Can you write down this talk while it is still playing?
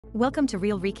Welcome to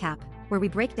Real Recap, where we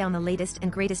break down the latest and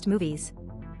greatest movies.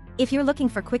 If you're looking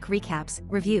for quick recaps,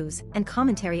 reviews, and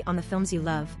commentary on the films you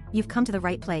love, you've come to the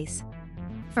right place.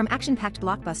 From action-packed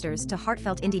blockbusters to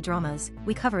heartfelt indie dramas,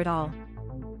 we cover it all.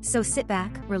 So sit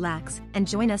back, relax, and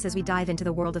join us as we dive into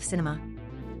the world of cinema.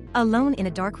 Alone in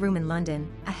a dark room in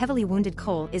London, a heavily wounded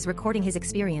Cole is recording his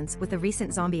experience with the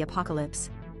recent zombie apocalypse.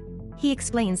 He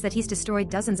explains that he's destroyed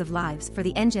dozens of lives for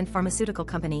the Engine pharmaceutical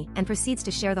company and proceeds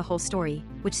to share the whole story,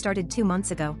 which started 2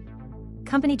 months ago.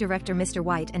 Company director Mr.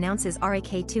 White announces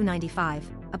RAK-295,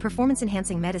 a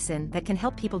performance-enhancing medicine that can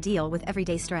help people deal with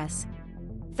everyday stress.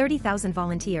 30,000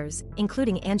 volunteers,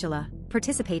 including Angela,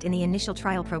 participate in the initial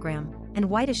trial program, and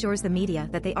White assures the media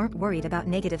that they aren't worried about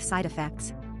negative side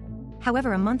effects.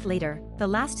 However, a month later, the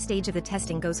last stage of the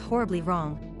testing goes horribly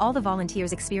wrong. All the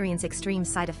volunteers experience extreme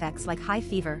side effects like high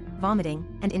fever, vomiting,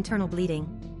 and internal bleeding.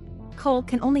 Cole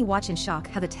can only watch in shock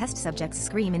how the test subjects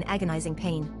scream in agonizing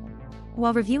pain.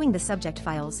 While reviewing the subject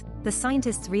files, the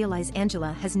scientists realize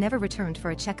Angela has never returned for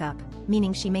a checkup,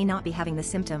 meaning she may not be having the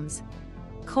symptoms.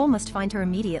 Cole must find her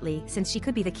immediately since she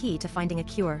could be the key to finding a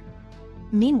cure.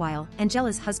 Meanwhile,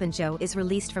 Angela's husband Joe is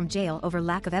released from jail over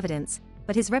lack of evidence,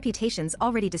 but his reputation's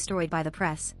already destroyed by the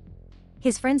press.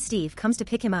 His friend Steve comes to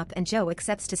pick him up and Joe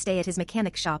accepts to stay at his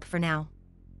mechanic shop for now.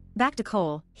 Back to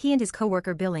Cole, he and his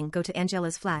co-worker Billing go to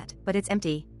Angela's flat, but it's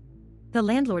empty. The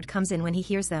landlord comes in when he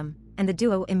hears them, and the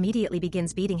duo immediately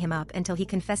begins beating him up until he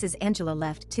confesses Angela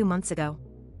left 2 months ago.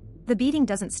 The beating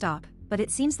doesn't stop, but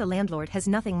it seems the landlord has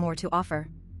nothing more to offer.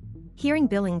 Hearing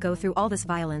Billing go through all this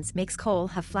violence makes Cole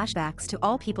have flashbacks to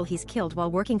all people he's killed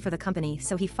while working for the company,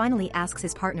 so he finally asks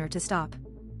his partner to stop.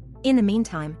 In the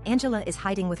meantime, Angela is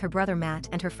hiding with her brother Matt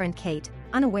and her friend Kate,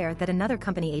 unaware that another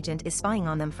company agent is spying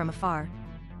on them from afar.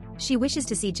 She wishes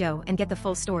to see Joe and get the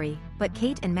full story, but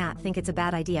Kate and Matt think it's a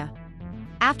bad idea.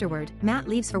 Afterward, Matt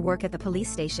leaves for work at the police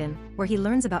station, where he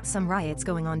learns about some riots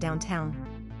going on downtown.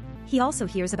 He also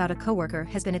hears about a coworker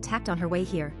has been attacked on her way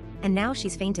here, and now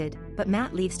she's fainted, but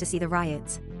Matt leaves to see the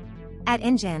riots. At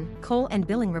Engine, Cole and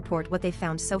Billing report what they've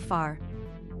found so far.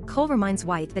 Cole reminds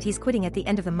White that he's quitting at the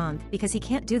end of the month because he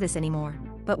can't do this anymore,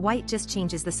 but White just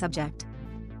changes the subject.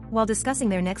 While discussing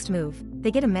their next move, they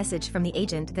get a message from the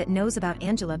agent that knows about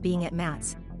Angela being at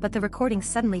Matt's, but the recording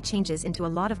suddenly changes into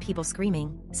a lot of people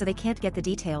screaming, so they can't get the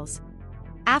details.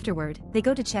 Afterward, they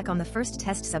go to check on the first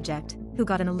test subject, who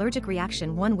got an allergic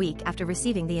reaction 1 week after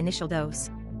receiving the initial dose.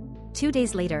 2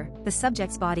 days later, the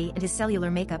subject's body and his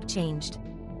cellular makeup changed.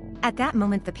 At that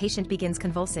moment the patient begins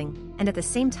convulsing, and at the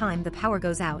same time the power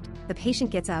goes out, the patient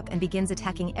gets up and begins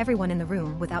attacking everyone in the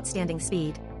room with outstanding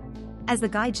speed. As the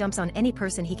guy jumps on any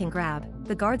person he can grab,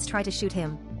 the guards try to shoot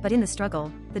him, but in the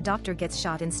struggle, the doctor gets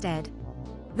shot instead.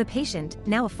 The patient,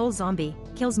 now a full zombie,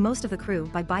 kills most of the crew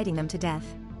by biting them to death.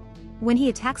 When he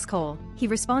attacks Cole, he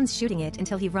responds shooting it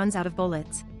until he runs out of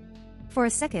bullets. For a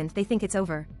second they think it's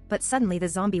over, but suddenly the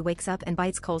zombie wakes up and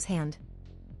bites Cole's hand.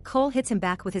 Cole hits him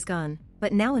back with his gun,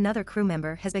 but now another crew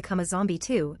member has become a zombie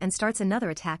too and starts another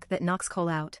attack that knocks Cole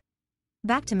out.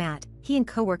 Back to Matt, he and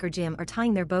coworker Jim are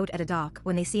tying their boat at a dock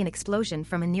when they see an explosion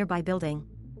from a nearby building.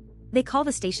 They call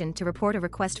the station to report a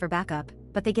request for backup,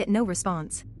 but they get no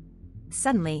response.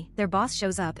 Suddenly, their boss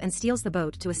shows up and steals the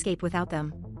boat to escape without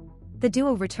them. The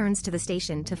duo returns to the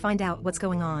station to find out what's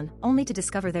going on, only to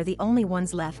discover they're the only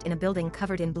ones left in a building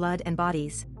covered in blood and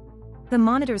bodies. The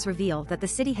monitors reveal that the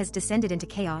city has descended into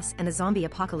chaos and the zombie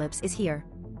apocalypse is here.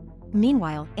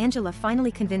 Meanwhile, Angela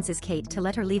finally convinces Kate to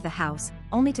let her leave the house,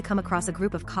 only to come across a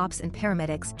group of cops and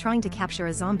paramedics trying to capture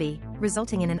a zombie,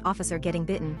 resulting in an officer getting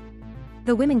bitten.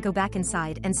 The women go back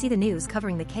inside and see the news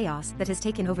covering the chaos that has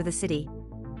taken over the city.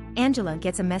 Angela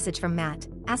gets a message from Matt,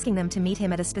 asking them to meet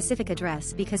him at a specific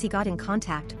address because he got in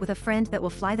contact with a friend that will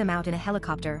fly them out in a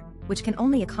helicopter, which can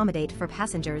only accommodate 4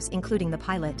 passengers including the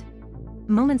pilot.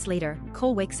 Moments later,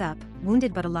 Cole wakes up,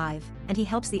 wounded but alive, and he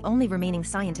helps the only remaining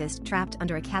scientist trapped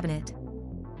under a cabinet.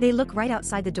 They look right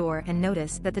outside the door and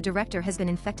notice that the director has been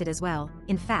infected as well.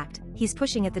 In fact, he's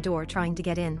pushing at the door trying to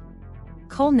get in.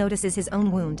 Cole notices his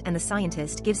own wound and the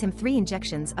scientist gives him 3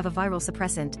 injections of a viral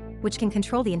suppressant, which can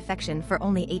control the infection for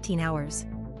only 18 hours.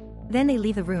 Then they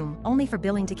leave the room, only for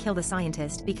Billing to kill the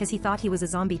scientist because he thought he was a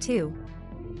zombie too.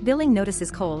 Billing notices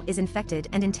Cole is infected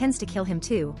and intends to kill him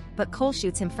too, but Cole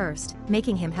shoots him first,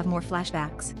 making him have more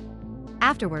flashbacks.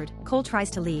 Afterward, Cole tries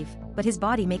to leave, but his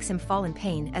body makes him fall in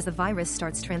pain as the virus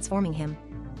starts transforming him.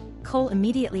 Cole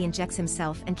immediately injects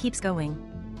himself and keeps going.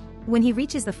 When he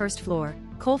reaches the first floor,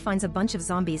 Cole finds a bunch of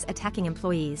zombies attacking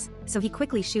employees, so he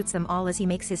quickly shoots them all as he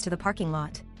makes his to the parking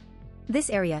lot.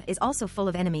 This area is also full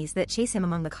of enemies that chase him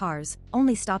among the cars,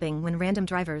 only stopping when random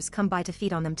drivers come by to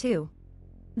feed on them too.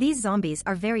 These zombies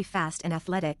are very fast and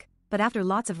athletic, but after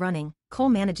lots of running, Cole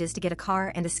manages to get a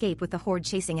car and escape with the horde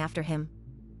chasing after him.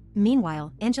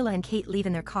 Meanwhile, Angela and Kate leave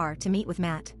in their car to meet with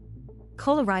Matt.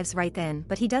 Cole arrives right then,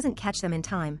 but he doesn't catch them in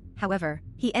time. However,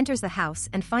 he enters the house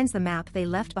and finds the map they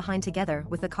left behind together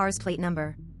with the car's plate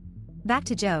number. Back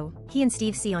to Joe, he and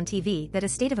Steve see on TV that a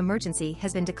state of emergency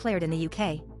has been declared in the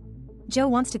UK. Joe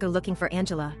wants to go looking for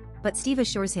Angela, but Steve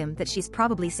assures him that she's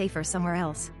probably safer somewhere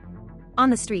else. On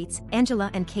the streets,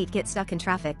 Angela and Kate get stuck in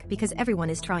traffic because everyone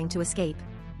is trying to escape.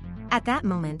 At that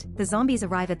moment, the zombies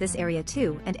arrive at this area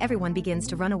too and everyone begins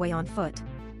to run away on foot.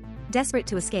 Desperate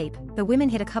to escape, the women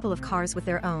hit a couple of cars with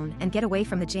their own and get away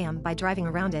from the jam by driving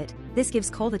around it. This gives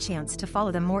Cole the chance to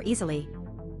follow them more easily.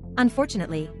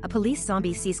 Unfortunately, a police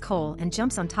zombie sees Cole and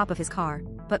jumps on top of his car,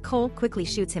 but Cole quickly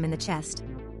shoots him in the chest.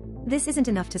 This isn't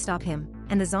enough to stop him,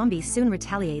 and the zombie soon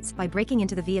retaliates by breaking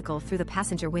into the vehicle through the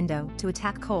passenger window to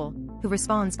attack Cole, who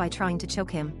responds by trying to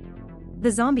choke him.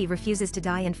 The zombie refuses to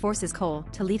die and forces Cole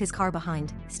to leave his car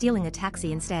behind, stealing a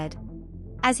taxi instead.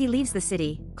 As he leaves the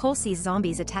city, Cole sees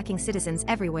zombies attacking citizens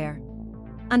everywhere.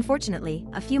 Unfortunately,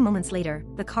 a few moments later,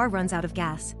 the car runs out of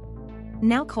gas.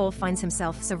 Now Cole finds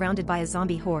himself surrounded by a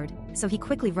zombie horde, so he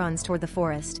quickly runs toward the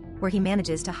forest, where he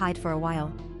manages to hide for a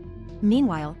while.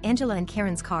 Meanwhile, Angela and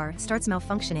Karen's car starts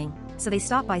malfunctioning, so they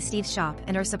stop by Steve's shop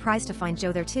and are surprised to find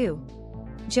Joe there too.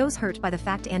 Joe's hurt by the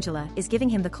fact Angela is giving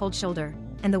him the cold shoulder,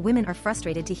 and the women are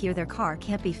frustrated to hear their car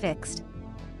can't be fixed.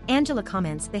 Angela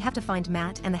comments they have to find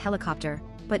Matt and the helicopter,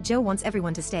 but Joe wants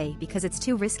everyone to stay because it's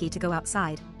too risky to go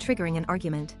outside, triggering an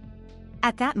argument.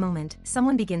 At that moment,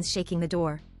 someone begins shaking the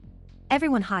door.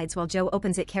 Everyone hides while Joe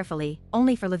opens it carefully,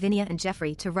 only for Lavinia and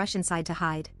Jeffrey to rush inside to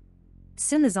hide.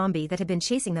 Soon the zombie that had been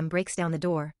chasing them breaks down the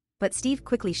door, but Steve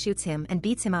quickly shoots him and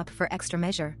beats him up for extra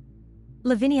measure.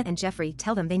 Lavinia and Jeffrey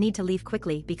tell them they need to leave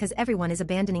quickly because everyone is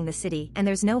abandoning the city and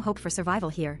there's no hope for survival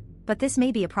here, but this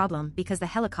may be a problem because the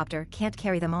helicopter can't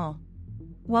carry them all.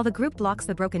 While the group blocks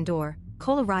the broken door,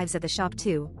 Cole arrives at the shop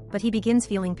too, but he begins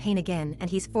feeling pain again and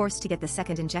he's forced to get the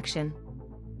second injection.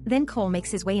 Then Cole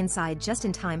makes his way inside just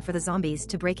in time for the zombies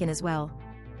to break in as well.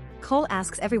 Cole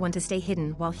asks everyone to stay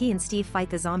hidden while he and Steve fight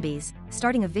the zombies,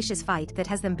 starting a vicious fight that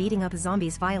has them beating up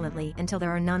zombies violently until there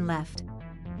are none left.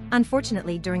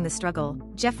 Unfortunately, during the struggle,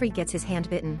 Jeffrey gets his hand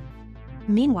bitten.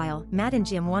 Meanwhile, Matt and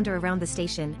Jim wander around the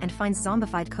station and find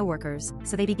zombified coworkers,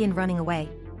 so they begin running away.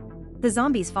 The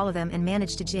zombies follow them and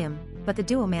manage to Jim, but the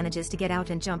duo manages to get out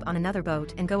and jump on another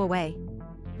boat and go away.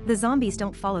 The zombies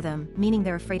don't follow them, meaning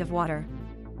they're afraid of water.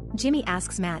 Jimmy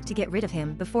asks Matt to get rid of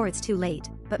him before it's too late,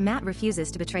 but Matt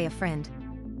refuses to betray a friend.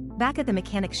 Back at the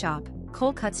mechanic shop,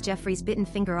 Cole cuts Jeffrey's bitten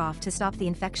finger off to stop the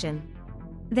infection.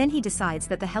 Then he decides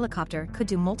that the helicopter could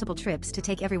do multiple trips to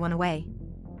take everyone away.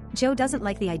 Joe doesn't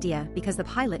like the idea because the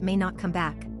pilot may not come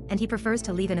back, and he prefers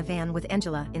to leave in a van with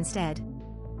Angela instead.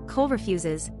 Cole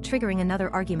refuses, triggering another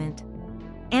argument.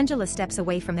 Angela steps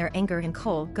away from their anger and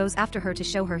Cole goes after her to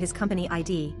show her his company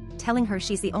ID, telling her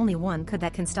she's the only one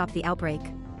that can stop the outbreak.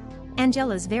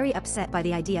 Angela's very upset by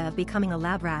the idea of becoming a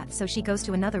lab rat, so she goes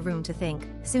to another room to think.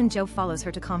 Soon Joe follows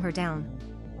her to calm her down.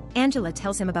 Angela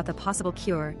tells him about the possible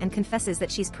cure and confesses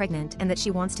that she's pregnant and that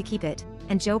she wants to keep it,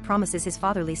 and Joe promises his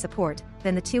fatherly support.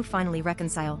 Then the two finally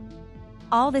reconcile.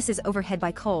 All this is overheard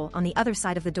by Cole on the other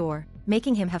side of the door,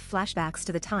 making him have flashbacks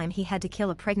to the time he had to kill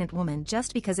a pregnant woman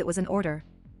just because it was an order.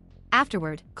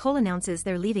 Afterward, Cole announces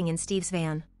they're leaving in Steve's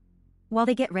van. While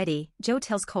they get ready, Joe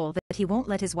tells Cole that he won't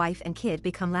let his wife and kid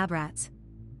become lab rats.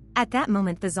 At that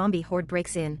moment the zombie horde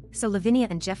breaks in, so Lavinia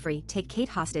and Jeffrey take Kate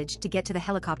hostage to get to the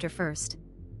helicopter first.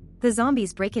 The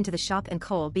zombies break into the shop and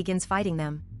Cole begins fighting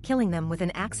them, killing them with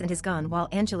an axe and his gun while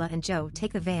Angela and Joe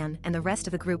take the van and the rest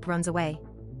of the group runs away.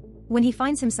 When he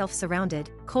finds himself surrounded,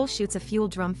 Cole shoots a fuel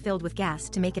drum filled with gas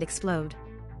to make it explode.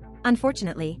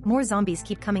 Unfortunately, more zombies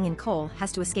keep coming and Cole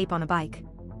has to escape on a bike.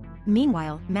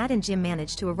 Meanwhile, Matt and Jim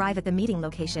manage to arrive at the meeting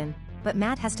location, but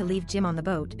Matt has to leave Jim on the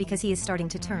boat because he is starting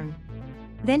to turn.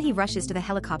 Then he rushes to the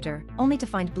helicopter, only to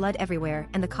find blood everywhere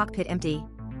and the cockpit empty.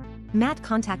 Matt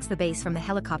contacts the base from the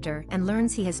helicopter and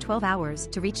learns he has 12 hours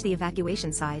to reach the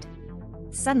evacuation side.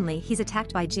 Suddenly, he's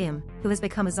attacked by Jim, who has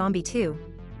become a zombie too.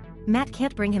 Matt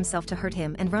can't bring himself to hurt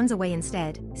him and runs away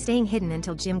instead, staying hidden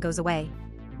until Jim goes away.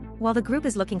 While the group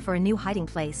is looking for a new hiding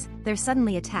place, they're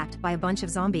suddenly attacked by a bunch of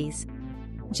zombies.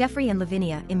 Jeffrey and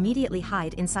Lavinia immediately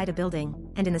hide inside a building,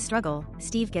 and in the struggle,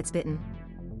 Steve gets bitten.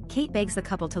 Kate begs the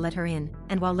couple to let her in,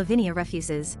 and while Lavinia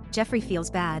refuses, Jeffrey feels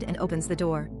bad and opens the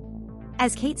door.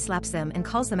 As Kate slaps them and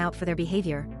calls them out for their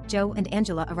behavior, Joe and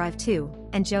Angela arrive too,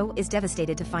 and Joe is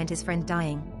devastated to find his friend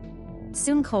dying.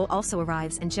 Soon Cole also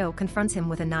arrives and Joe confronts him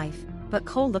with a knife, but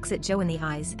Cole looks at Joe in the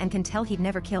eyes and can tell he'd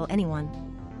never kill anyone.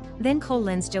 Then Cole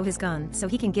lends Joe his gun so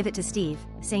he can give it to Steve,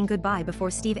 saying goodbye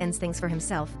before Steve ends things for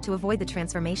himself to avoid the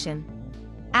transformation.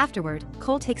 Afterward,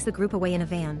 Cole takes the group away in a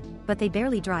van, but they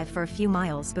barely drive for a few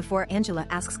miles before Angela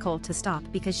asks Cole to stop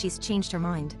because she's changed her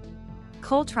mind.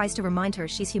 Cole tries to remind her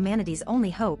she's humanity's only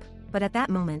hope, but at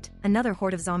that moment, another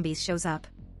horde of zombies shows up.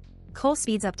 Cole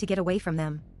speeds up to get away from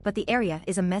them, but the area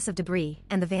is a mess of debris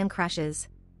and the van crashes.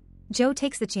 Joe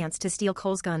takes the chance to steal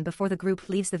Cole's gun before the group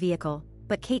leaves the vehicle,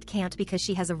 but Kate can't because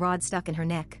she has a rod stuck in her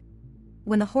neck.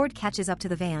 When the horde catches up to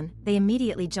the van, they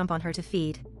immediately jump on her to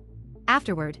feed.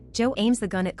 Afterward, Joe aims the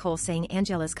gun at Cole saying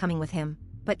Angela's coming with him,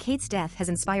 but Kate's death has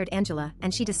inspired Angela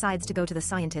and she decides to go to the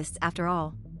scientists after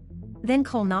all. Then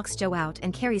Cole knocks Joe out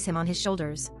and carries him on his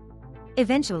shoulders.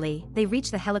 Eventually, they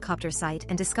reach the helicopter site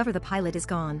and discover the pilot is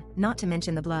gone, not to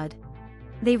mention the blood.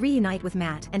 They reunite with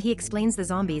Matt and he explains the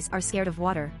zombies are scared of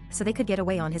water, so they could get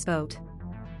away on his boat.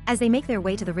 As they make their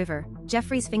way to the river,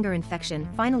 Jeffrey's finger infection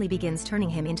finally begins turning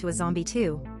him into a zombie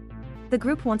too. The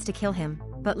group wants to kill him,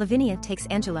 but Lavinia takes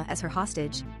Angela as her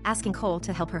hostage, asking Cole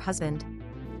to help her husband.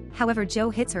 However, Joe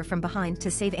hits her from behind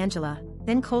to save Angela,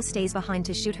 then Cole stays behind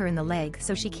to shoot her in the leg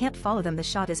so she can't follow them. The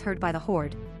shot is heard by the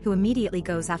horde, who immediately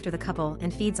goes after the couple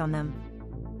and feeds on them.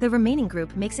 The remaining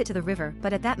group makes it to the river,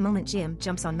 but at that moment Jim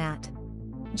jumps on Matt.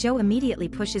 Joe immediately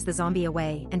pushes the zombie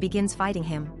away and begins fighting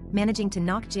him, managing to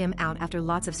knock Jim out after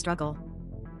lots of struggle.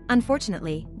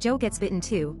 Unfortunately, Joe gets bitten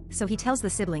too, so he tells the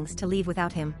siblings to leave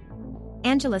without him.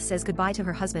 Angela says goodbye to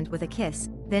her husband with a kiss,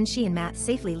 then she and Matt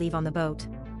safely leave on the boat.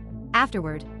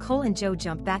 Afterward, Cole and Joe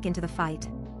jump back into the fight.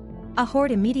 A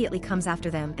horde immediately comes after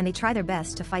them and they try their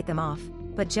best to fight them off,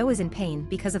 but Joe is in pain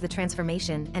because of the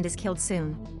transformation and is killed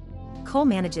soon. Cole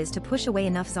manages to push away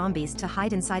enough zombies to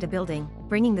hide inside a building,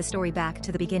 bringing the story back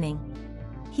to the beginning.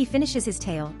 He finishes his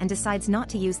tale and decides not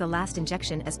to use the last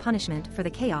injection as punishment for the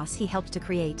chaos he helped to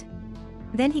create.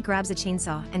 Then he grabs a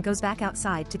chainsaw and goes back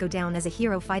outside to go down as a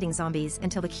hero fighting zombies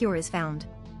until the cure is found.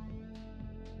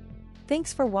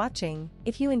 Thanks for watching.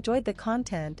 If you enjoyed the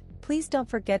content, please don't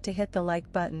forget to hit the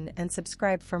like button and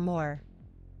subscribe for more.